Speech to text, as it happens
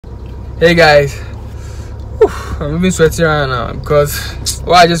Hey guys, I'm even sweating right now because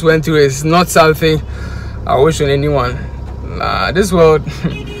what I just went through is not something I wish on anyone. This world,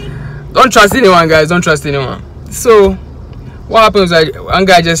 don't trust anyone, guys. Don't trust anyone. So what happened was like one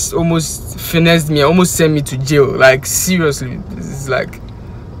guy just almost finessed me, almost sent me to jail. Like seriously, this is like,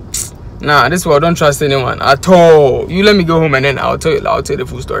 nah. This world, don't trust anyone at all. You let me go home and then I'll tell you the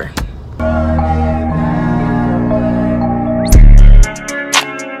full story.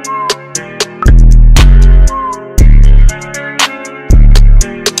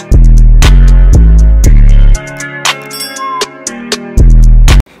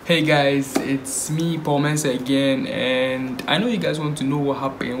 Hey guys, it's me, Paul Mensah again, and I know you guys want to know what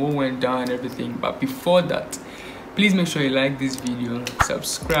happened, what went down and everything, but before that, please make sure you like this video,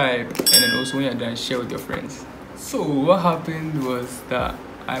 subscribe, and then also when you're done, share with your friends. So what happened was that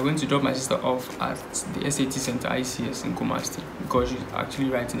I went to drop my sister off at the SAT Center ICS in Kumasi because she's actually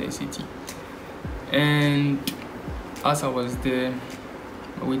writing the SAT. And as I was there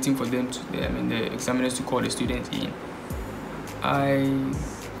waiting for them the examiners to call the students in, I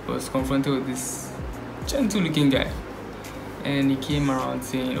was confronted with this gentle looking guy, and he came around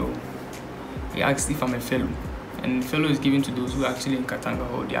saying, he asked if I'm a fellow, and fellow is given to those who are actually in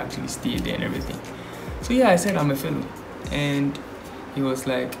Katanga or they actually stay there and everything. So yeah, I said I'm a fellow, and he was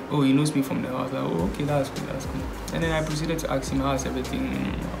like, he knows me from there. I was like, okay, that's cool. And then I proceeded to ask him how's everything,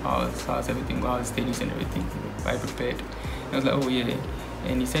 how's everything, how's studies and everything. I prepared. And I was like, yeah.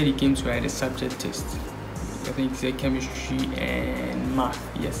 And he said he came to write a subject test. I think he said chemistry and math.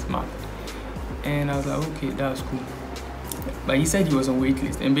 Yes, math. And I was like, okay, that's cool. But he said he was on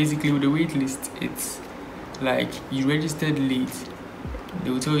waitlist, and basically with the waitlist, it's like you registered late, they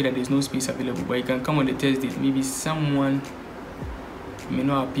will tell you that there's no space available, but you can come on the test date. Maybe someone may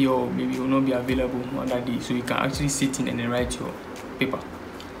not appear, or maybe will not be available on that day, so you can actually sit in and then write your paper.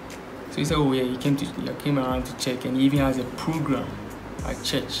 So he said, he came around to check, and he even has a program at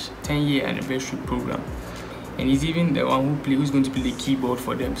church, 10-year anniversary program. And he's even the one who's going to play the keyboard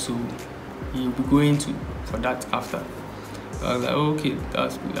for them, so he'll be going for that after. So I was like, okay,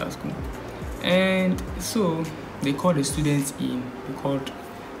 that's cool. And so they called the students in. They called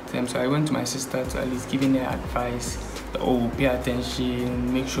them. So I went to my sister to at least giving her advice. Pay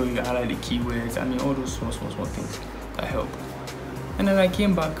attention, make sure you highlight the keywords. I mean, all those small things that help. And then I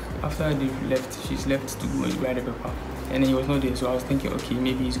came back after they left. She's left to go and write the paper, and then he was not there. So I was thinking, okay,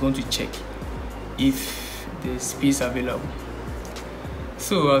 maybe he's going to check if there's space available.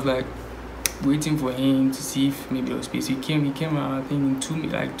 So I was like waiting for him to see if maybe there was space. He came around, I think in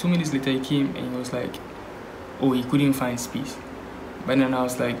 2 minutes later he came, and he was like, he couldn't find space. But then I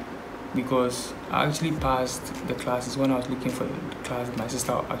was like, because I actually passed the classes when I was looking for the class my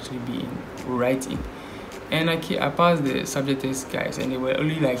sister would actually be writing, and I passed the subject test guys, and there were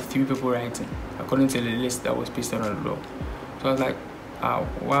only like 3 people writing according to the list that was pasted on the door. So I was like,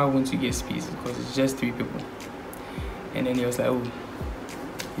 why won't you get space? Because it's just 3 people. And then he was like,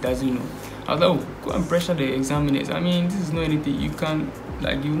 he doesn't know. I was like, go and pressure the examiners. I mean, this is not anything you can,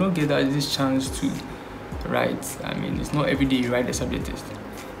 like, you will not get this chance to write. I mean, it's not every day you write the subject test.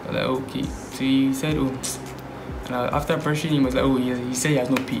 I was like, okay. So he said, and after pressuring him, he was like, he said he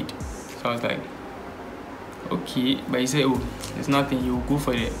has not paid. So I was like, okay. But he said, there's nothing, he will go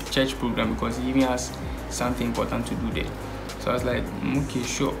for the church program because he even has something important to do there. So I was like, okay,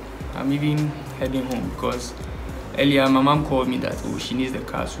 sure. I'm even heading home because earlier my mom called me that she needs the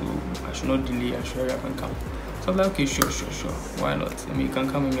car, so I should not delay, I should hurry up and come. So I was like, okay, sure, why not? I mean, you can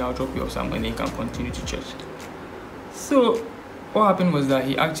come with me, I'll drop you off somewhere and then you can continue to church. So what happened was that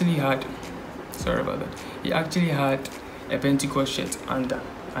he actually had a Pentecost shirt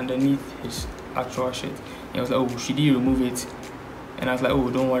underneath his actual shirt. And I was like, should he remove it? And I was like,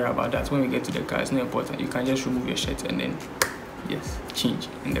 don't worry about that. When we get to the car, it's not important. You can just remove your shirt and then, change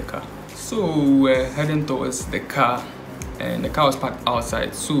in the car. So we're heading towards the car, and the car was parked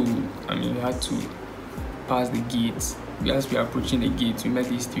outside. So, I mean, we had to pass the gates. As we were approaching the gates, we met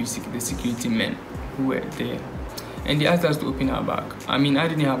these the security men who were there. And they asked us to open our bag. I mean, I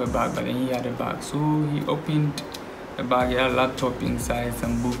didn't have a bag, but then he had a bag. So he opened the bag. He had a laptop inside,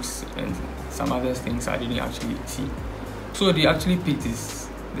 some books, and some other things I didn't actually see. So they actually picked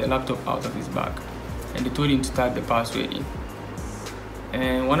the laptop out of his bag, and they told him to type the password in.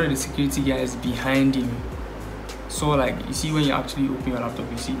 And one of the security guys behind him saw, like, you see when you actually open your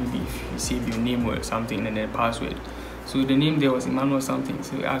laptop, you see maybe if you save your name or something and then password. So the name there was Emmanuel something.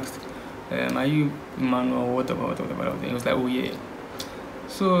 So he asked, are you Emmanuel? What about? And he was like, yeah.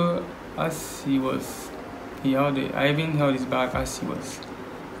 So as I even held his bag as he was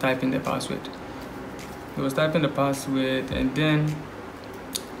typing the password. He was typing the password, and then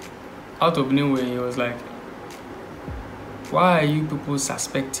out of nowhere, he was like, why are you people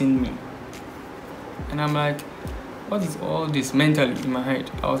suspecting me? And I'm like, what is all this? Mentally in my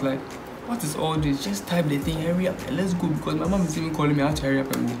head, I was like, what is all this? Just type the thing, hurry up and let's go, because my mom is even calling me out to hurry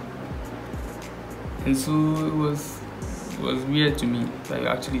up and go. And so it was weird to me that you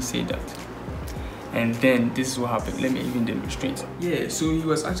actually say that. And then this is what happened. Let me even demonstrate. Yeah, so he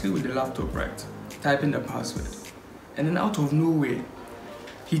was actually with the laptop, right, typing the password, and then out of nowhere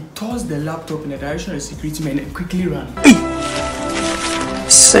he tossed the laptop in the direction of the security man and quickly ran.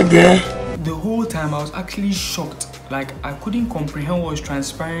 The whole time I was actually shocked. Like, I couldn't comprehend what was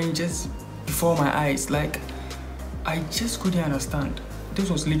transpiring just before my eyes. Like, I just couldn't understand. This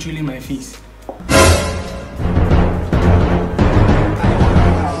was literally my face.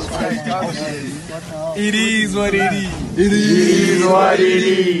 It is what it is. It is what it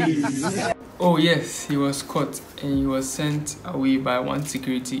is. Oh yes, he was caught and he was sent away by one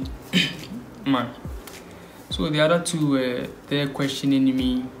security man. So the other two were there questioning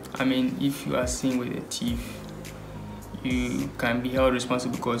me. I mean, if you are seen with a thief, you can be held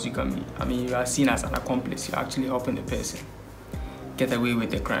responsible because you can be, I mean, you are seen as an accomplice. You're actually helping the person get away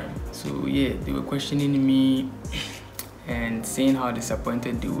with the crime. So yeah, they were questioning me and saying how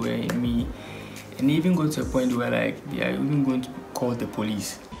disappointed they were in me, and even got to a point where like they are even going to call the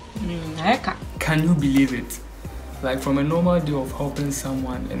police. Can you believe it? Like, from a normal day of helping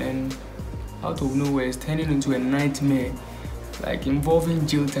someone, and then out of nowhere it's turning into a nightmare, like involving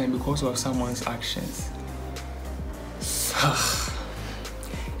jail time because of someone's actions.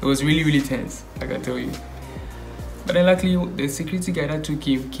 It was really tense, I can tell you. But then luckily the security guy that took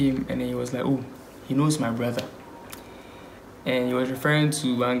him came, and then he was like, oh, he knows my brother. And he was referring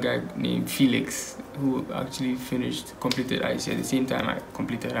to one guy named Felix, who actually completed IC at the same time I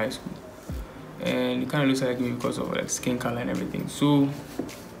completed high school. And he kind of looks like me because of like skin color and everything. So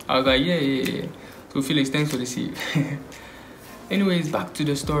I was like, yeah. So Felix, thanks for the seat. Anyways, back to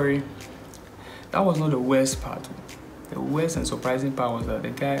the story. That was not the worst part. The worst and surprising part was that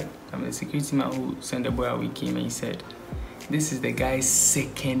the guy, the security man who sent the boy away, came and he said, this is the guy's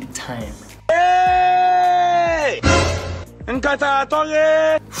second time. Hey! The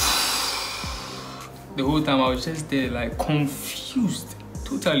whole time I was just there like confused,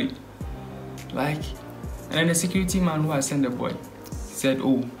 totally. Like, and then the security man who had sent the boy said,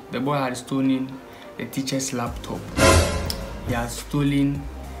 oh, the boy had stolen the teacher's laptop. He had stolen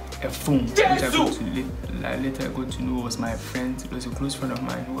a phone, which I later got to know was my friend. It was a close friend of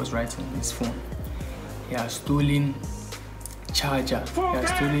mine who was writing his phone. He had stolen charger. He had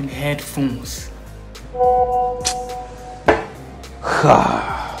stolen headphones.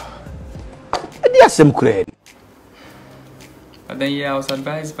 But then yeah, I was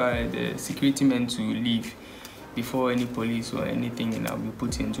advised by the security men to leave before any police or anything, and I'll be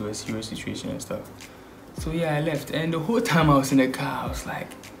put into a serious situation and stuff. So yeah, I left, and the whole time I was in the car, I was like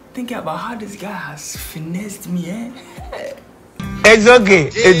thinking about how this guy has finessed me, eh? It's okay,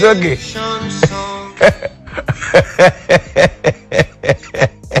 it's okay.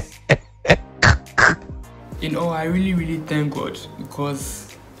 You know, I really thank God,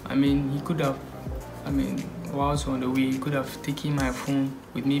 because I mean, he could have, whilst on the way, he could have taken my phone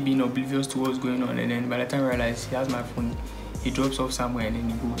with me being oblivious to what's going on, and then by the time I realized he has my phone, he drops off somewhere and then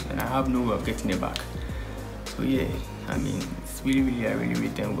he goes, and I have no way of getting it back. So yeah, I mean, it's really, I really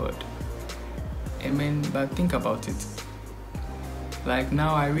thank God. Amen. But think about it. Like,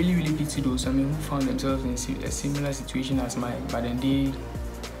 now I really pity those, who found themselves in a similar situation as mine, but then they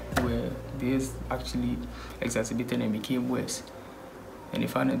actually exacerbated and became worse, and they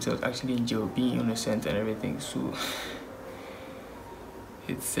found themselves actually in jail, being innocent and everything. So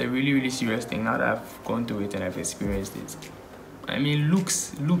it's a really serious thing now that I've gone through it and I've experienced it. I mean,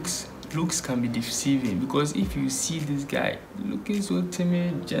 looks can be deceiving, because if you see this guy looking so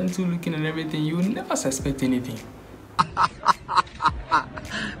timid, gentle looking and everything, you will never suspect anything.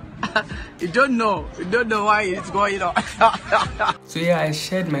 You don't know why it's going on. So yeah, I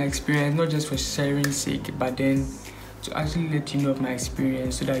shared my experience, not just for sharing's sake, but then to actually let you know of my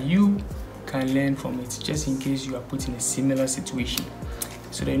experience so that you can learn from it, just in case you are put in a similar situation,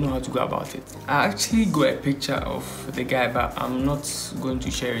 so that you know how to go about it. I actually got a picture of the guy, but I'm not going to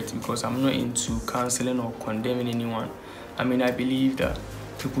share it because I'm not into counseling or condemning anyone. I mean, I believe that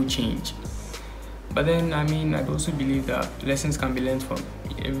people change. But then, I mean, I also believe that lessons can be learned from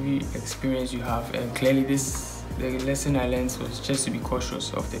every experience you have. And clearly the lesson I learned was just to be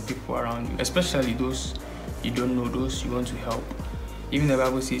cautious of the people around you, especially those you don't know, those you want to help. Even the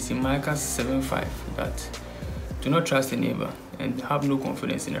Bible says in Micah 7:5 that do not trust a neighbor and have no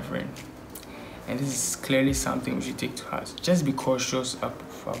confidence in a friend. and this is clearly something we should take to heart. Just be cautious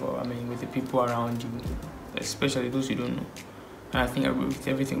with the people around you, especially those you don't know. And I think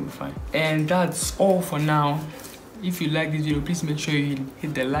everything will be fine. And that's all for now. If you like this video, please make sure you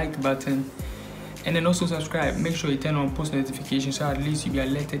hit the like button, and then also subscribe. Make sure you turn on post notifications so at least you'll be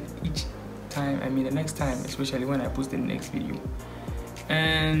alerted each time, the next time, especially when I post the next video.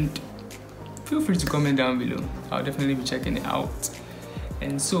 And feel free to comment down below. I'll definitely be checking it out.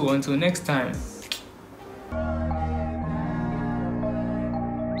 And so until next time,